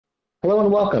Hello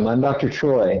and welcome. I'm Dr.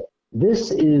 Troy.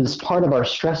 This is part of our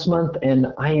stress month,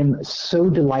 and I am so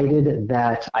delighted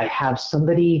that I have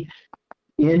somebody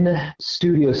in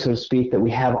studio, so to speak, that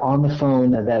we have on the phone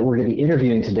that we're going to be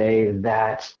interviewing today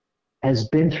that has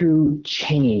been through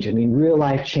change. I mean, real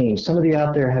life change. Some of you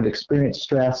out there have experienced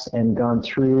stress and gone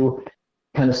through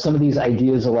kind of some of these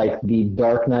ideas of like the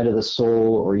dark night of the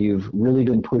soul, or you've really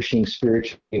been pushing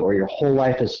spiritually, or your whole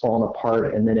life has fallen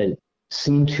apart, and then it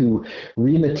seemed to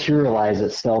rematerialize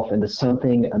itself into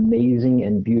something amazing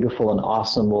and beautiful and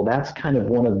awesome. Well, that's kind of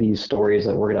one of these stories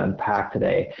that we're going to unpack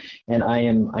today. And I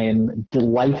am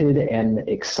delighted and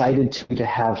excited to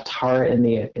have Tara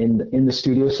in the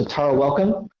studio. So Tara,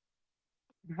 welcome.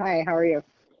 Hi, how are you?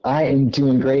 I am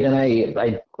doing great, and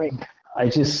Great. I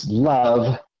just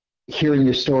love hearing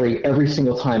your story every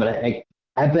single time. And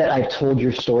I bet I've told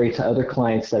your story to other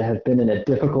clients that have been in a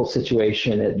difficult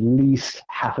situation at least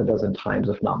half a dozen times,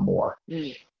 if not more.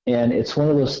 Mm. And it's one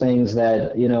of those things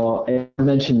that, I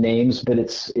mention names, but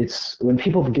it's when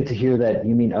people get to hear that,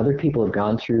 you mean other people have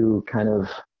gone through kind of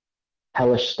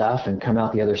hellish stuff and come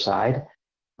out the other side.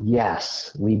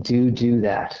 Yes, we do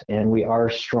that, and we are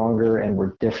stronger, and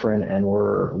we're different, and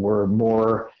we're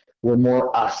more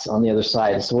us on the other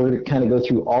side. So we're going to kind of go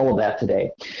through all of that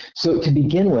today. So to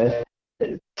begin with,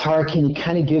 Tara, can you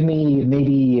kind of give me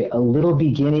maybe a little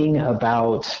beginning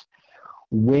about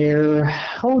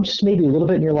just maybe a little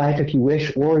bit in your life if you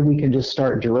wish, or we can just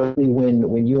start directly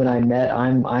when you and I met.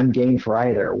 I'm game for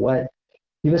either.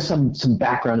 Give us some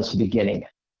background as the beginning.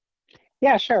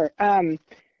 Yeah, sure.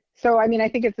 So I mean, I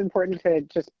think it's important to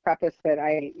just preface that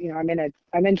I'm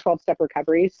in 12-step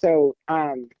recovery. So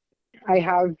I'm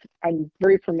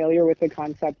very familiar with the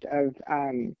concept of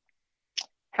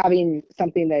having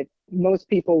something that most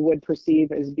people would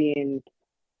perceive as being,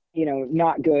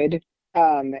 not good,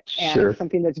 and Sure.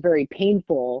 something that's very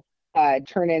painful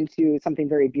turn into something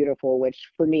very beautiful,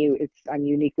 which for me, I'm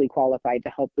uniquely qualified to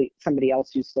help somebody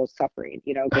else who's still suffering,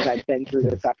 because I've been through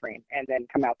the suffering and then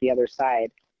come out the other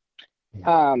side.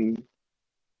 Um,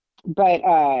 but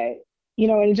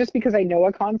and just because I know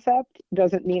a concept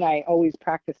doesn't mean I always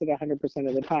practice it 100%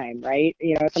 of the time, right?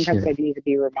 Sometimes Sure. I need to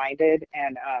be reminded,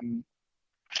 and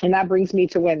that brings me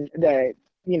to when the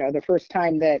first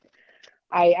time that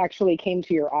I actually came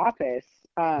to your office.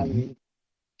 Mhm.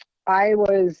 I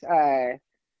was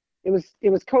it was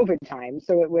COVID time,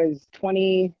 so it was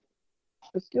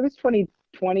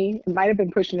 2020. It might have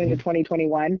been pushing into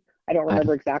 2021. I don't I,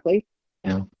 remember exactly,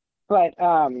 yeah. but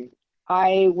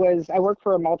I work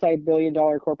for a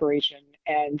multi-billion-dollar corporation,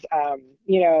 and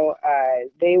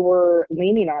they were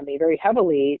leaning on me very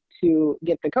heavily to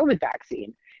get the COVID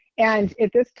vaccine. And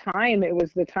at this time, it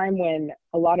was the time when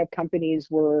a lot of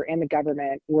companies were, and the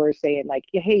government were saying like,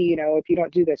 hey, if you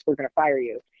don't do this, we're going to fire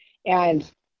you. And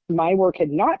my work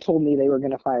had not told me they were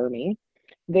going to fire me.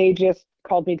 They just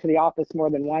called me to the office more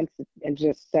than once and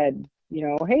just said,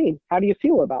 hey, how do you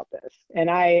feel about this?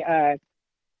 And I,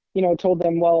 told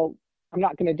them, well, I'm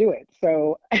not going to do it.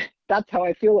 So that's how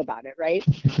I feel about it, right?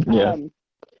 Yeah. Um,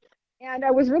 and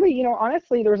I was really,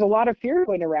 honestly, there was a lot of fear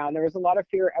going around. There was a lot of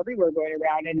fear everywhere going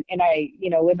around. And I,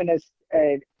 live in a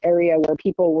area where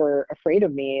people were afraid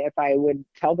of me if I would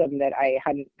tell them that I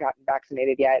hadn't gotten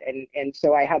vaccinated yet. And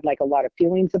so I had like a lot of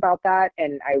feelings about that.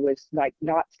 And I was like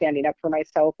not standing up for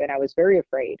myself, and I was very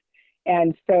afraid.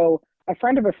 And so a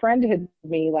friend of a friend had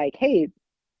me like, hey,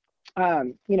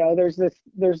 there's this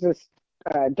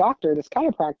doctor, this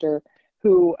chiropractor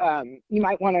who you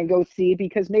might want to go see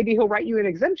because maybe he'll write you an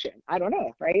exemption. I don't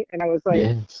know, right? And I was like,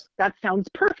 Yes. that sounds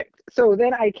perfect. So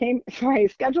then so I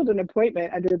scheduled an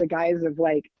appointment under the guise of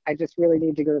like, I just really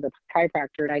need to go to the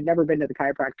chiropractor, and I'd never been to the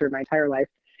chiropractor in my entire life.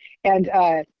 And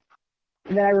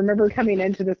then I remember coming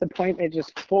into this appointment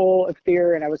just full of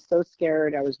fear, and I was so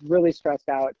scared. I was really stressed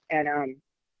out, and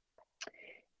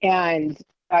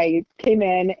I came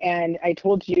in and I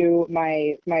told you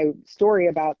my story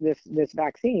about this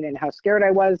vaccine and how scared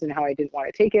I was and how I didn't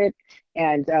want to take it,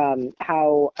 and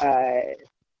how I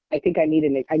think I need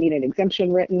an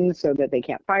exemption written so that they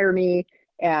can't fire me.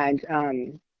 And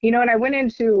and I went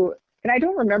into, and I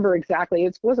don't remember exactly.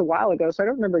 It was a while ago, so I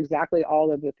don't remember exactly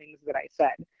all of the things that I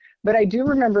said. But I do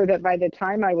remember that by the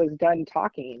time I was done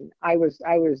talking, I was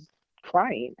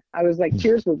crying. I was like,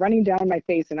 tears were running down my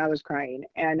face, and I was crying.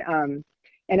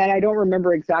 And then I don't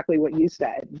remember exactly what you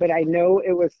said, but I know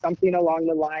it was something along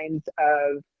the lines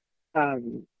of,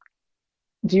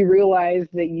 do you realize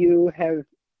that you have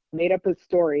made up a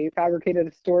story, fabricated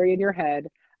a story in your head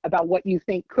about what you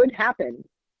think could happen,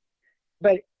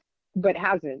 but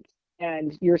hasn't,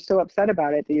 and you're so upset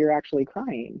about it that you're actually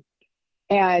crying.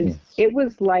 And Yes. it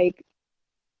was like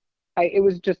it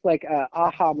was just like a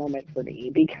aha moment for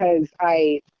me, because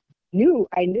I knew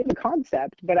the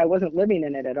concept, but I wasn't living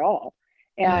in it at all.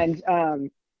 Yeah.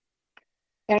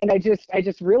 And I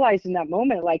just realized in that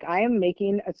moment, like, I am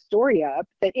making a story up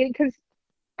that, because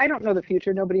I don't know the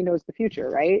future. Nobody knows the future,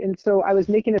 right? And so I was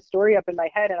making a story up in my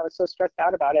head, and I was so stressed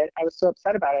out about it. I was so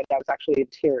upset about it. I was actually in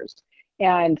tears,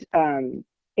 and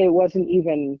it wasn't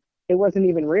even it wasn't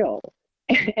even real.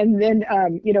 And then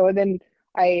and then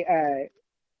I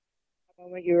the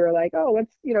moment you were like, oh,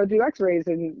 let's do X-rays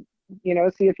and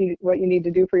see if you what you need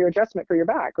to do for your adjustment for your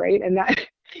back, right? And that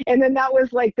and then that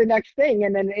was like the next thing,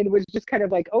 and then it was just kind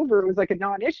of like over. It was like a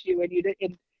non-issue, and you did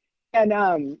and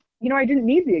I didn't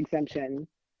need the exemption,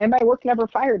 and my work never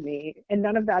fired me, and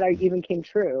none of that even came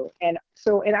true. And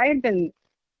I had been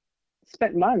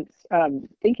spent months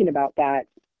thinking about that,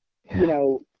 you Yeah.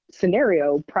 know,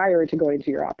 scenario prior to going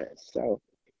to your office. So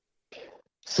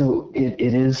So it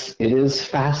is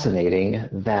fascinating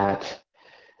that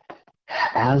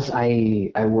as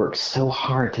I work so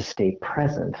hard to stay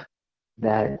present,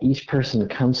 that each person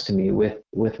comes to me with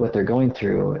what they're going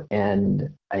through, and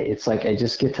it's like I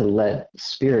just get to let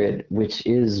spirit, which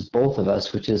is both of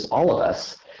us, which is all of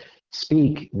us,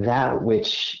 speak that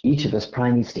which each of us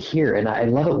probably needs to hear. And I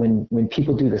love it when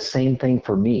people do the same thing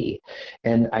for me.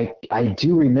 And I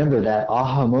do remember that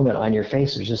aha moment on your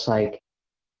face was just like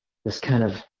this kind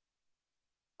of,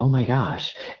 oh my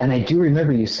gosh. And I do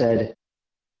remember you said,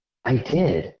 I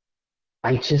did.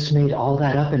 I just made all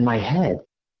that up in my head.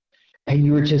 And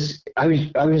you were just, I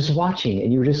was watching,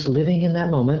 and you were just living in that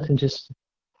moment and just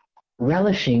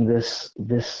relishing this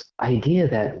idea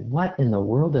that what in the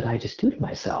world did I just do to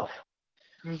myself?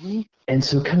 hmm And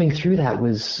so coming through that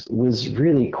was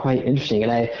really quite interesting.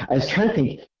 And I was trying to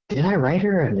think, did I write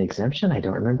her an exemption? I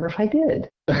don't remember if I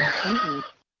did. mm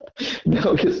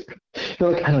No, because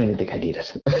look, I don't even think I need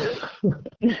 -mm.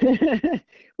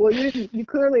 Well, you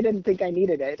clearly didn't think I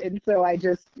needed it, and so I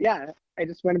just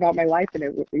went about my life, and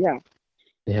yeah.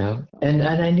 Yeah. And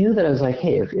I knew that I was like,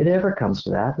 hey, if it ever comes to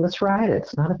that, let's ride it.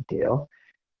 It's not a big deal.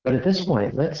 But at this hmm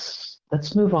point,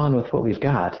 let's move on with what we've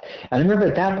got. And I remember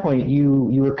at that point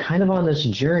you were kind of on this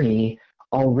journey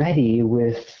already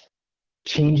with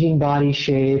changing body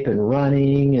shape and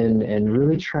running and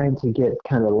really trying to get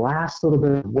kind of the last little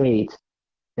bit of weight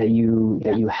that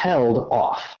Yeah. you held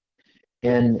off.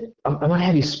 And I want to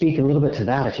have you speak a little bit to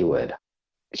that if you would.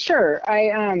 Sure.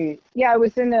 I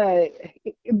was in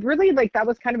really, like, that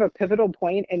was kind of a pivotal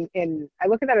point, and I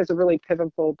look at that as a really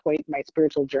pivotal point in my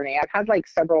spiritual journey. I've had like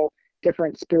several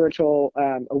different spiritual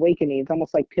awakenings,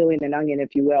 almost like peeling an onion,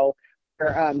 if you will,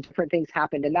 where different things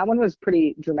happened, and that one was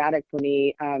pretty dramatic for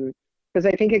me, because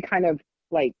I think it kind of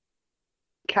like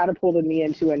catapulted me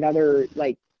into another,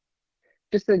 like,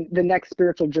 just the next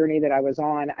spiritual journey that I was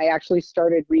on. I actually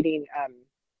started reading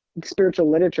spiritual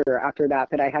literature after that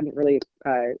I hadn't really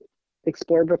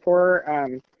explored before.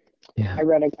 Yeah.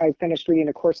 I finished reading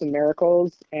A Course in Miracles,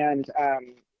 and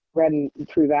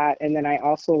through that, and then I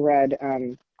also read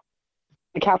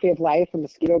The Cafe of Life, The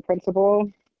Mosquito Principle,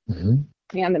 Hmm.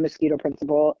 and The Mosquito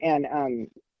Principle, and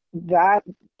that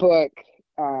book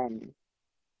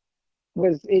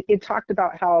it talked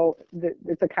about how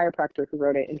it's a chiropractor who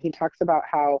wrote it, and he talks about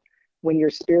how when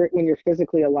you're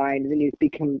physically aligned, then you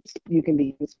can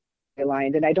be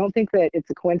aligned. And I don't think that it's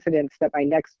a coincidence that my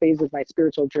next phase of my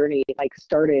spiritual journey like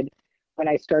started when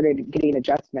I started getting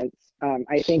adjustments.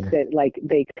 I think Sure. that like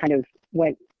they kind of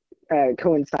went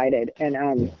coincided,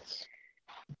 Yes.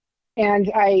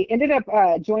 and I ended up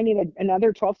joining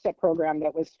another 12-step program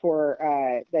that was for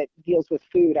that deals with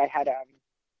food. I had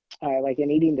like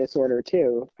an eating disorder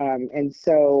too. And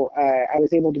so I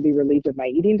was able to be relieved of my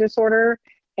eating disorder,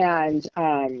 and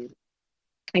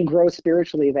grow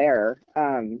spiritually there.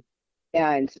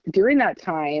 And during that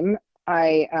time,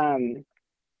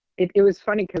 it was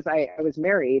funny because I was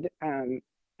married, and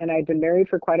I'd been married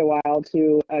for quite a while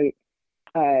to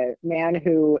a man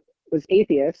who was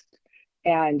atheist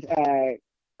and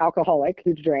alcoholic,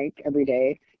 who drank every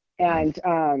day. And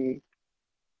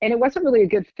it wasn't really a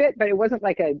good fit, but it wasn't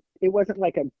like a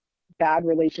bad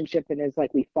relationship, and as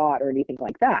like we fought or anything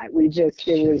like that. It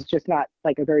Sure. was just not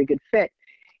like a very good fit.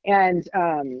 And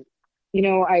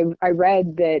I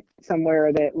read that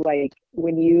somewhere that, like,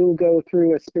 when you go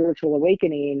through a spiritual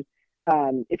awakening,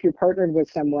 if you're partnered with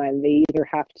someone, they either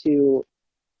have to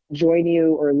join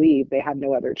you or leave. They have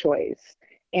no other choice.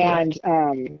 And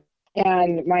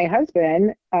my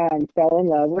husband fell in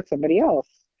love with somebody else,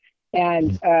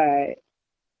 and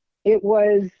it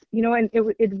was, and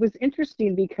it was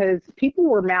interesting because people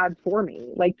were mad for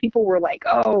me. Like, people were like,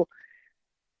 oh,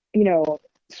 you know,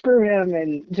 screw him,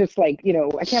 and just like,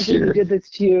 I can't believe he did this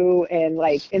to you. And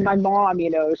like, and my mom,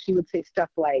 she would say stuff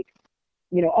like,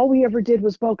 all we ever did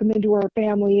was welcome into our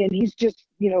family, and he's just,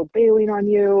 bailing on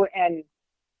you. And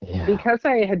Yeah. because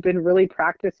I had been really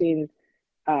practicing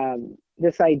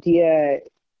this idea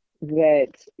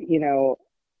that,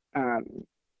 um,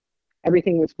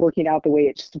 everything was working out the way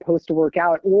it's supposed to work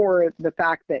out, or the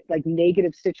fact that like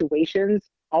negative situations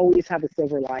always have a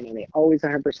silver lining. They always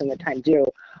 100% of the time do.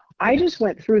 I just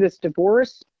went through this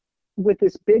divorce with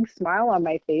this big smile on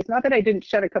my face. Not that I didn't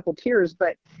shed a couple tears,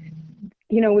 but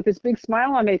with this big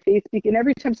smile on my face. And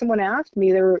every time someone asked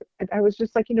me, I was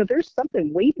just like, there's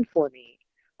something waiting for me.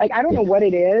 Like, I don't know what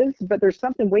it is, but there's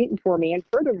something waiting for me. And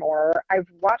furthermore, I've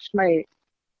watched my,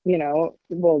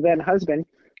 then husband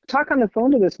talk on the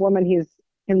phone to this woman he's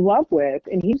in love with,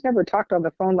 and he's never talked on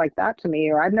the phone like that to me,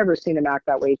 or I've never seen him act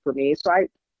that way for me. So I,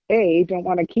 A, don't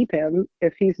want to keep him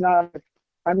if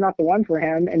I'm not the one for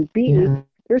him, and B,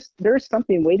 there's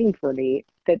something waiting for me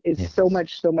that is so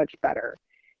much better.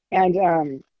 And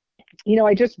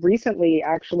I just recently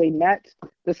actually met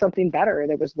the something better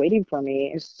that was waiting for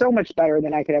me. It's so much better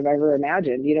than I could have ever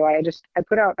imagined. I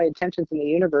put out my intentions in the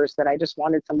universe that I just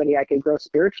wanted somebody I could grow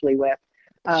spiritually with.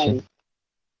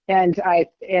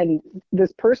 And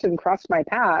this person crossed my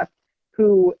path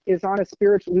who's had a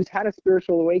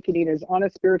spiritual awakening, is on a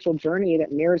spiritual journey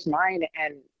that mirrors mine.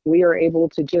 And we are able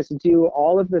to just do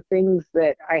all of the things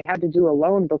that I had to do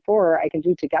alone before, I can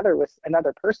do together with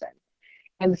another person.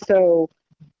 And so,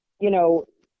 the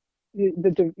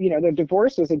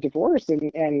divorce was a divorce,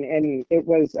 and it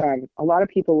was, a lot of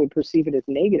people would perceive it as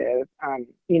negative.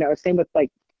 Same with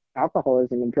like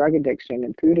alcoholism and drug addiction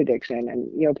and food addiction,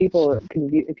 and people can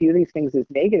view these things as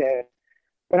negative.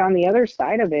 But on the other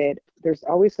side of it, there's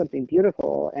always something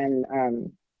beautiful. And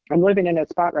I'm living in a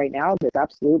spot right now that's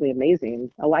absolutely amazing,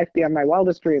 a life beyond my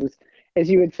wildest dreams, as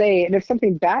you would say. And if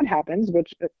something bad happens,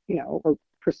 which or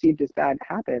perceived as bad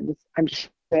happens, I'm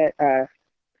sure that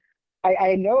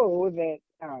I know that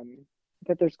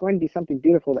that there's going to be something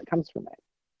beautiful that comes from it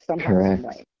somehow. Correct. Some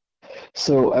way.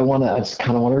 So I just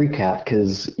kind of want to recap,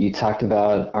 because you talked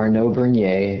about Arnaud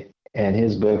Bernier and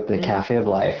his book, The Cafe of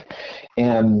Life.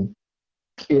 And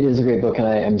it is a great book, and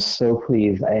I am so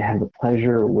pleased. I have the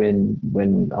pleasure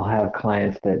when I'll have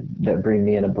clients that bring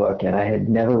me in a book, and I had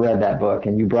never read that book,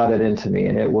 and you brought it into me,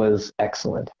 and it was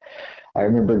excellent. I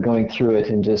remember going through it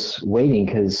and just waiting,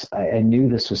 because I knew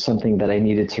this was something that I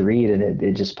needed to read, and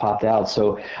it just popped out.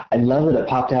 So I love that it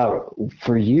popped out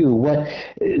for you. What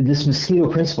this mosquito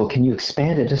principle, can you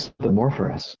expand it just a bit more for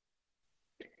us?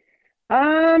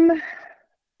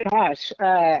 Gosh,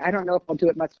 I don't know if I'll do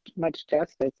it much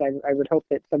justice. I would hope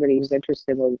that somebody who's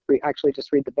interested will actually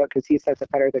just read the book, because he says it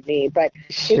better than me. But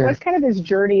It was kind of this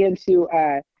journey into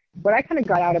what I kind of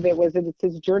got out of it was that it's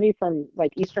his journey from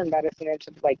like Eastern medicine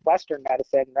into like Western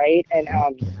medicine, right? And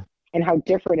how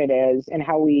different it is, and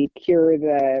how we try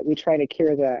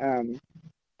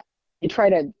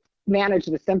to manage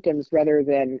the symptoms rather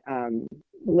than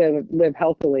live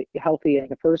healthy in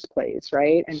the first place,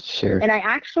 right? And I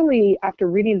actually, after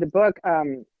reading the book,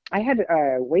 I had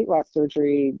weight loss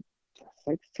surgery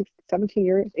like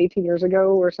 18 years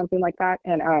ago or something like that,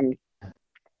 and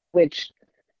which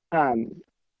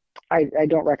I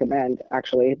don't recommend,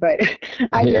 actually, but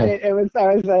I did it. I was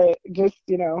just,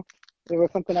 it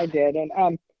was something I did. And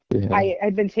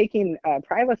I'd been taking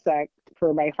Prilosec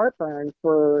for my heartburn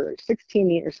for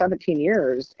 16 or 17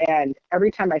 years. And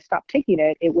every time I stopped taking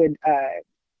it, it would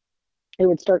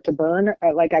start to burn.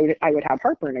 Like I would have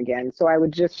heartburn again. So I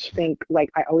would just think, like,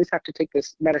 I always have to take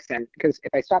this medicine, because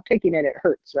if I stop taking it, it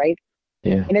hurts, right?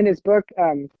 Yeah. And in his book,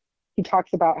 he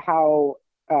talks about how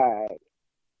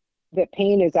that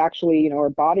pain is actually, our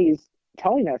body's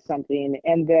telling us something,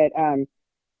 and that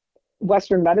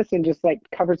Western medicine just like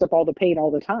covers up all the pain all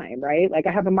the time, right? Like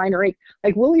I have a minor ache,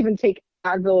 like we'll even take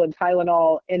Advil and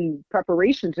Tylenol in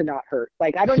preparation to not hurt.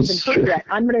 Like I don't even hurt yet.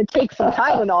 I'm going to take some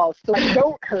Tylenol so I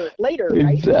don't hurt later,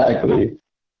 right? Exactly.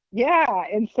 Yeah.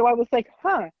 And so I was like,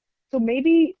 so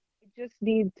maybe I just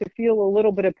need to feel a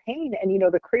little bit of pain. And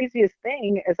the craziest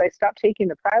thing is I stopped taking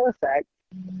the Prilosec,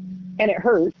 and it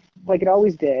hurt like it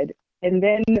always did. And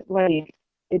then like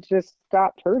it just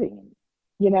stopped hurting,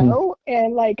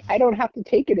 and like I don't have to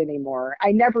take it anymore.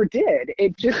 I never did.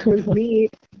 It just was me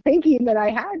thinking that I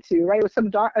had to, right? It was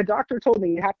a doctor told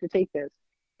me you have to take this.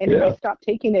 And if I stopped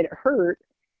taking it, it hurt.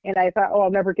 And I thought, oh, I'll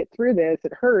never get through this.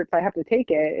 It hurts. I have to take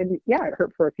it. And yeah, it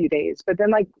hurt for a few days. But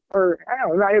then I don't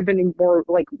know, it might have been more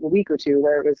like a week or two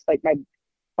where it was like my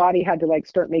body had to like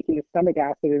start making the stomach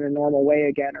acid in a normal way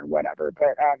again or whatever.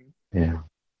 But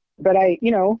but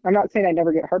I'm not saying I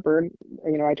never get heartburn.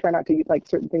 I try not to eat like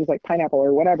certain things like pineapple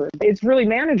or whatever. It's really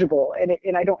manageable,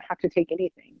 and I don't have to take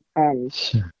anything.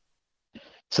 Sure.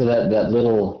 So that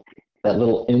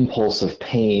little impulse of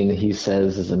pain, he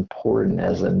says, is important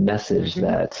as a message Mhm.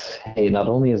 that, hey, not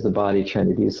only is the body trying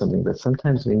to do something, but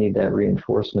sometimes we need that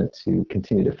reinforcement to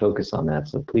continue to focus on that.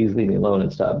 So please leave me alone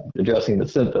and stop addressing the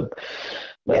symptom.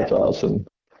 That's Yes. awesome.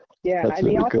 Yeah. That's And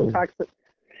he really also cool. talks.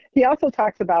 He also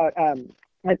talks about.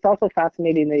 It's also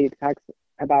fascinating that he talks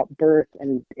about birth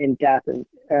and death in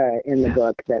the Yeah.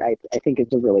 book. That I think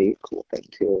is a really cool thing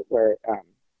too, where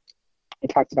it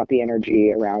talks about the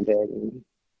energy around it, and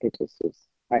it just is.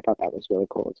 I thought that was really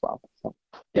cool as well. So.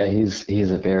 Yeah, he's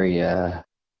a very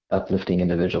uplifting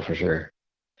individual for sure.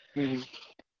 Mhm.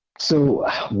 So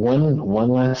one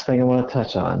last thing I want to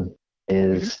touch on Mhm.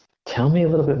 is tell me a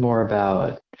little bit more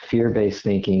about fear-based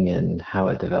thinking and how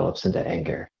it develops into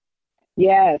anger.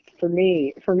 Yes, for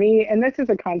me, and this is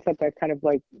a concept I've kind of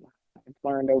like I've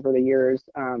learned over the years.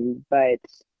 But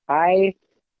I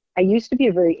I used to be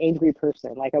a very angry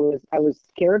person. Like I was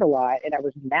scared a lot and I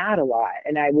was mad a lot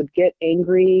and I would get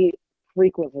angry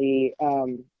frequently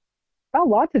about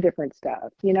lots of different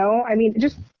stuff, I mean,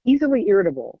 just easily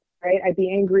irritable, right? I'd be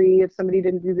angry if somebody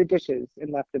didn't do the dishes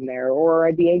and left them there, or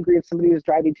I'd be angry if somebody was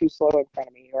driving too slow in front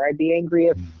of me, or I'd be angry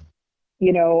if,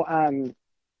 you know, um,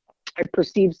 I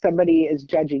perceived somebody as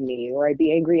judging me, or I'd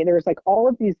be angry. And there was like all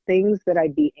of these things that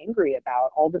I'd be angry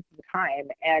about all the time.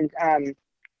 And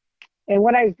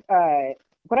what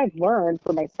I've learned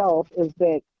for myself is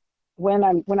that when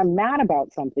I'm mad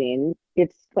about something,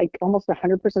 it's like almost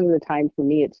 100% of the time for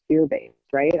me, it's fear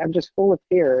based, right? I'm just full of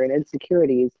fear and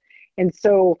insecurities, and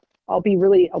so I'll be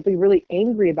really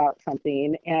angry about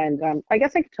something. And I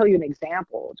guess I could tell you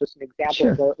just an example of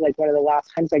Sure. like one of the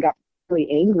last times I got really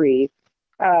angry.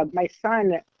 My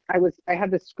son, I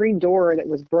had this screen door that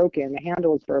was broken, the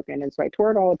handle was broken, and so I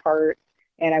tore it all apart.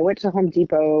 And I went to Home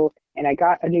Depot and I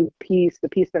got a new piece, the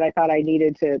piece that I thought I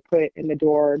needed to put in the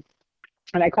door,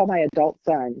 and I called my adult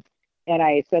son and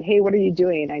I said, "Hey, what are you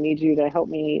doing? I need you to help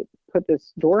me put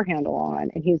this door handle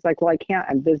on." And he's like, "Well, I can't.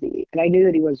 I'm busy." And I knew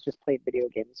that he was just playing video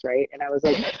games, right? And I was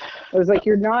like,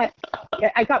 "You're not."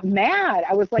 I got mad.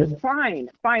 I was like, "Fine,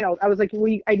 fine." I was like,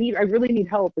 I really need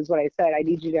help," is what I said. "I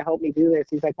need you to help me do this."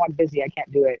 He's like, "Well, I'm busy. I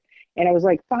can't do it." And I was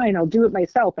like, "Fine, I'll do it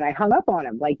myself." And I hung up on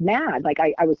him, like mad. Like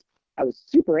I was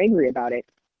super angry about it.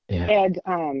 Yeah.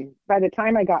 And by the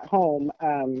time I got home,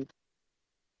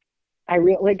 I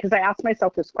really, because I ask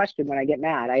myself this question when I get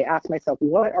mad. I ask myself,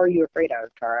 "What are you afraid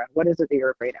of, Tara? What is it that you're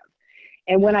afraid of?"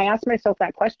 And when I asked myself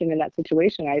that question in that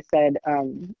situation, I said,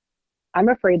 "I'm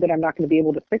afraid that I'm not going to be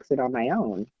able to fix it on my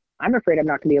own. I'm afraid I'm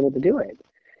not going to be able to do it."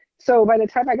 So by the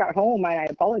time I got home, I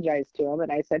apologized to him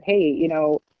and I said, "Hey,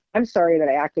 I'm sorry that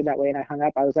I acted that way," and I hung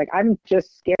up. I was like, "I'm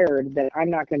just scared that I'm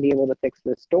not going to be able to fix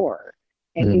this door."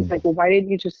 And he's Mm. like, "Well, why didn't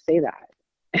you just say that?"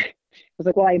 I was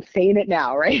like, "Well, I'm saying it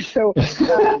now, right?" So it's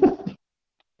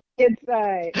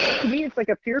to me it's like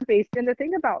a fear based, and the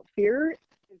thing about fear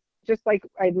is, just like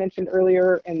I mentioned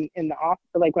earlier in the off,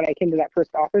 like when I came to that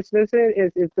first office visit,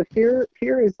 is the fear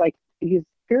is like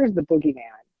fear is the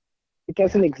boogeyman. It Yeah.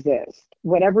 doesn't exist.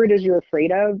 Whatever it is you're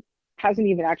afraid of hasn't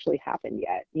even actually happened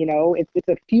yet. It's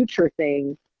a future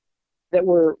thing that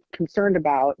we're concerned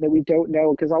about that we don't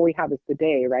know, because all we have is the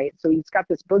day, right? So he's got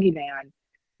this boogeyman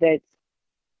that's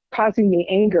causing me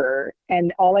anger,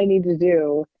 and all I need to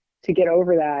do to get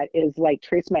over that is like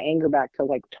trace my anger back to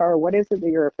like, Tara, what is it that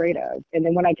you're afraid of? And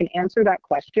then when I can answer that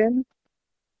question,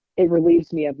 it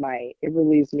relieves me of my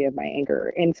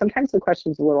anger. And sometimes the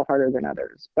question's a little harder than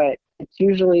others, but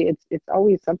it's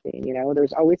always something.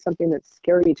 There's always something that's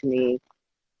scary to me.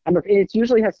 It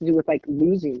usually has to do with like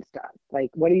losing stuff.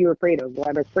 Like, what are you afraid of? Well,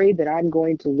 I'm afraid that I'm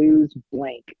going to lose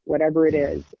blank, whatever it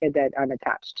is that I'm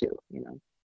attached to.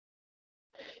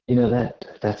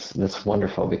 That's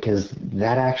wonderful because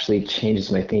that actually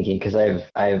changes my thinking because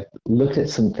I've looked at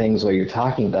some things while you're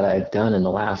talking that I've done in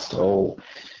the last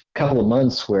couple of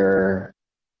months where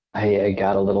I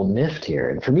got a little miffed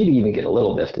here. And for me to even get a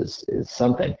little miffed is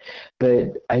something.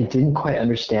 But I didn't quite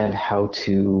understand how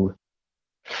to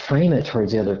frame it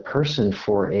towards the other person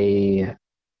for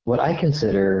what I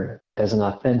consider as an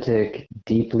authentic,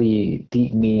 deep,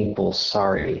 meaningful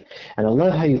sorry. And I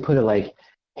love how you put it like,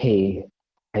 hey,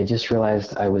 I just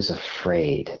realized I was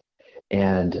afraid.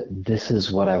 And this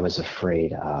is what I was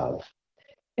afraid of.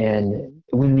 And Mhm.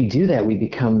 when we do that, we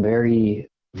become very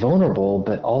vulnerable,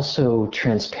 but also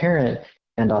transparent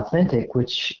and authentic,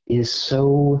 which is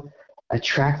so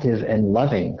attractive and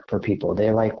loving for people.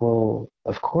 They're like, well,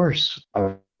 of course,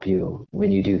 of you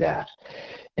when you do that.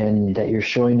 and that you're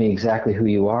showing me exactly who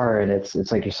you are. And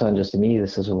it's like your son just to me,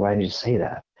 this is, well, why didn't you say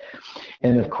that?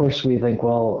 And of course we think,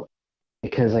 well,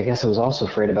 because I guess I was also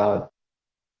afraid about,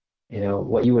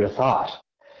 what you would have thought,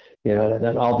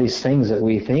 and all these things that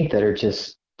we think that are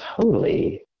just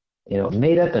totally,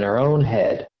 made up in our own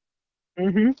head.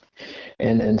 Mm-hmm.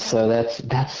 And so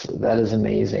that is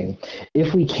amazing.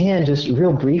 If we can just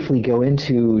real briefly go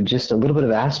into just a little bit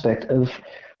of aspect of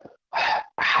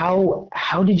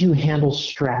how did you handle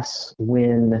stress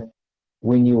when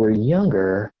you were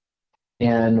younger,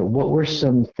 and what were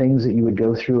some things that you would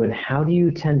go through, and how do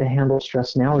you tend to handle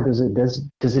stress now, or does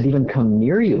it even come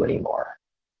near you anymore?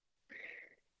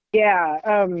 Yeah.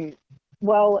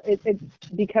 Well, it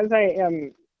because I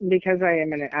am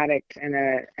an addict and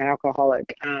an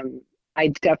alcoholic. I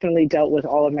definitely dealt with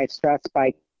all of my stress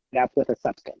by up with a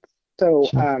substance. So,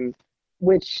 Sure.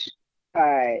 which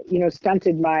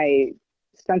stunted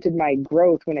my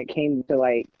growth when it came to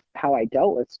like how I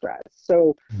dealt with stress.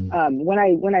 So, Mm.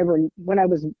 when I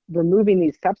was removing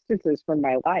these substances from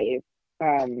my life,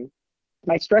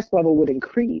 my stress level would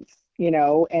increase,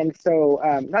 and so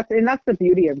that's the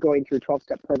beauty of going through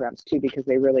 12-step programs too, because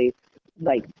they really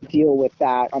like deal with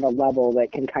that on a level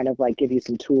that can kind of like give you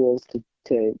some tools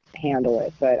to handle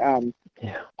it. But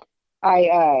Yeah.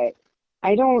 I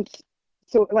don't.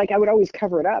 So like I would always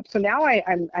cover it up. So now I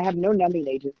have no numbing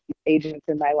agents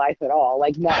in my life at all.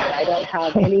 Like none. I don't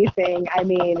have anything. I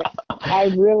mean, I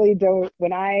really don't.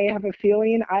 When I have a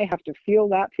feeling, I have to feel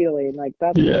that feeling. Like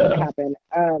that's going to Yeah. happen.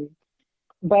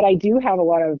 But I do have a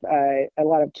lot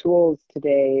of tools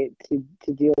today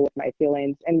to deal with my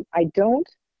feelings, and I don't.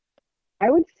 I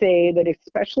would say that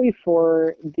especially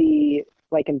for the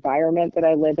like environment that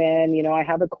I live in, I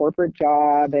have a corporate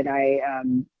job, and I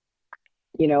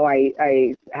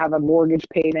have a mortgage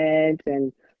payment,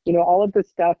 and all of the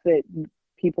stuff that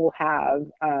people have,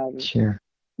 Sure.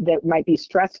 that might be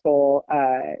stressful.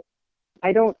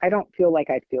 I don't feel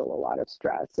like I feel a lot of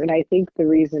stress, and I think the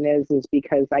reason is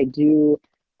because I do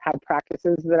have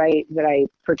practices that I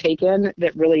partake in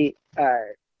that really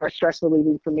are stress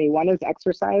relieving for me. One is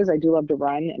exercise. I do love to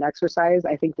run and exercise.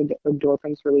 I think the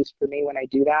endorphins released for me when I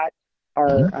do that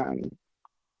are Mhm.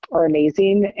 are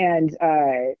amazing. And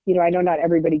I know not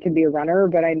everybody can be a runner,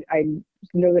 but I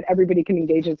know that everybody can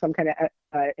engage in some kind of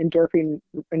endorphin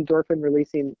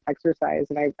releasing exercise,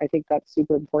 and I think that's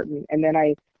super important. And then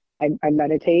I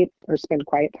meditate or spend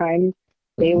quiet time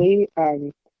Mhm. daily,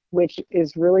 which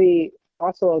is really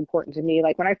also important to me.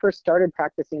 Like when I first started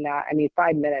practicing that, I mean,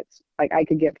 5 minutes, like I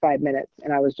could get 5 minutes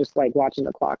and I was just like watching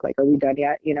the clock, like, are we done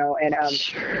yet? And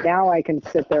Sure. now I can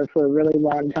sit there for a really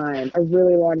long time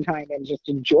and just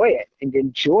enjoy it,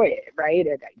 right?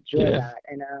 And I enjoy Yeah. that.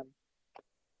 And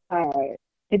uh,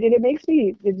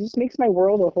 it just makes my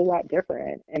world a whole lot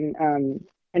different.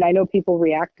 And I know people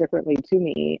react differently to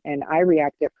me, and I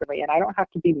react differently. And I don't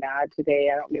have to be mad today.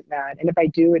 I don't get mad. And if I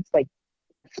do, it's like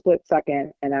a split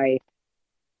second, and I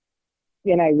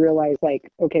realize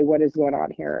like, okay, what is going on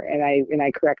here? And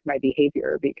I correct my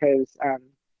behavior, because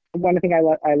one thing I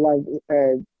love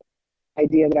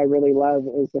idea that I really love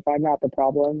is, if I'm not the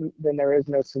problem, then there is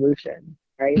no solution,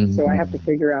 right? So I have to Mhm.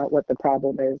 figure out what the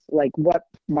problem is, like what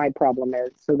my problem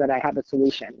is, so that I have a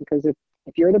solution. Because if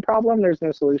you're the problem, there's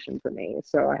no solution for me.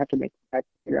 So I have to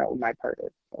figure out what my part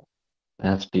is. So.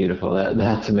 That's beautiful.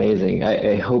 That's amazing.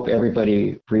 I hope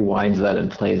everybody rewinds that and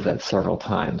plays that several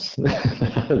times.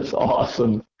 That's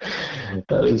awesome.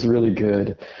 That is really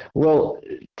good. Well,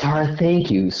 Tara,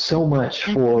 thank you so much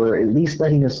for at least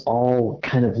letting us all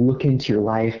kind of look into your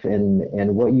life and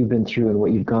what you've been through and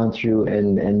what you've gone through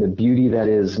and the beauty that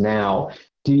is now.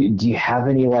 Do you have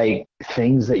any like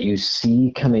things that you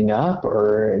see coming up,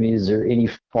 or I mean, is there any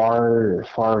far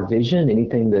vision,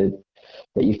 anything that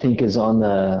you think is on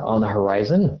the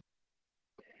horizon?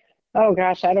 Oh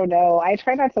gosh, I don't know. I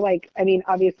try not to like, I mean,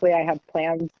 obviously I have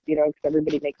plans, because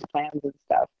everybody makes plans and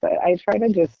stuff, but I try to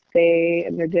just stay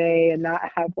in the day and not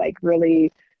have like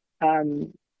really,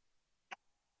 um,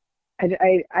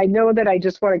 I know that I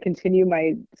just want to continue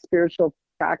my spiritual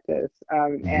practice,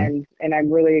 Hmm. and I'm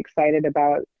really excited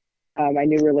about my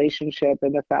new relationship,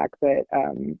 and the fact that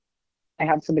I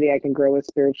have somebody I can grow with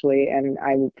spiritually. And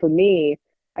for me,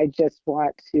 I just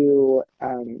want to,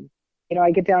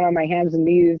 I get down on my hands and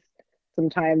knees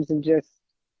sometimes and just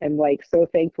am like so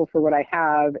thankful for what I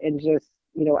have, and just,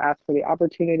 ask for the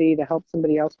opportunity to help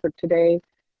somebody else for today,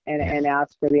 Yeah, and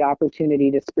ask for the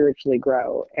opportunity to spiritually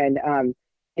grow. And,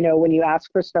 when you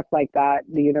ask for stuff like that,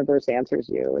 the universe answers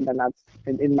you. And then that's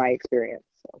in my experience.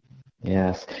 So.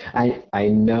 Yes. I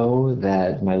know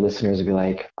that my listeners will be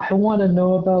like, I want to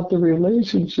know about the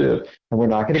relationship. And we're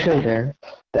not going to go there.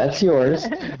 That's yours.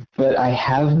 But I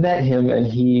have met him and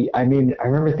I mean, I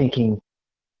remember thinking,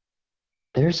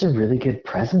 there's a really good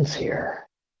presence here.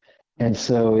 And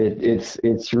so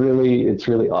it's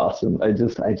really awesome. I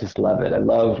just love it. I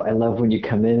love when you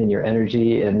come in and your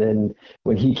energy. And then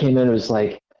when he came in, it was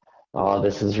like, oh,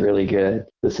 this is really good.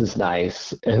 This is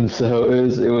nice. And so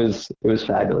it was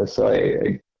fabulous. So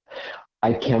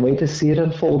I can't wait to see it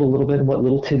unfold a little bit, and what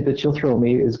little tidbits you'll throw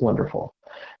me is wonderful.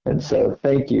 And so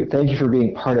thank you. Thank you for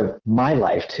being part of my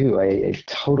life too. I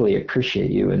totally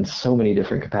appreciate you in so many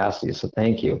different capacities. So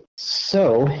thank you.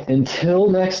 So until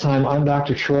next time, I'm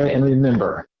Dr. Troy, and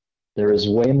remember, there is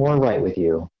way more right with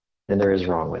you than there is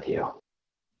wrong with you.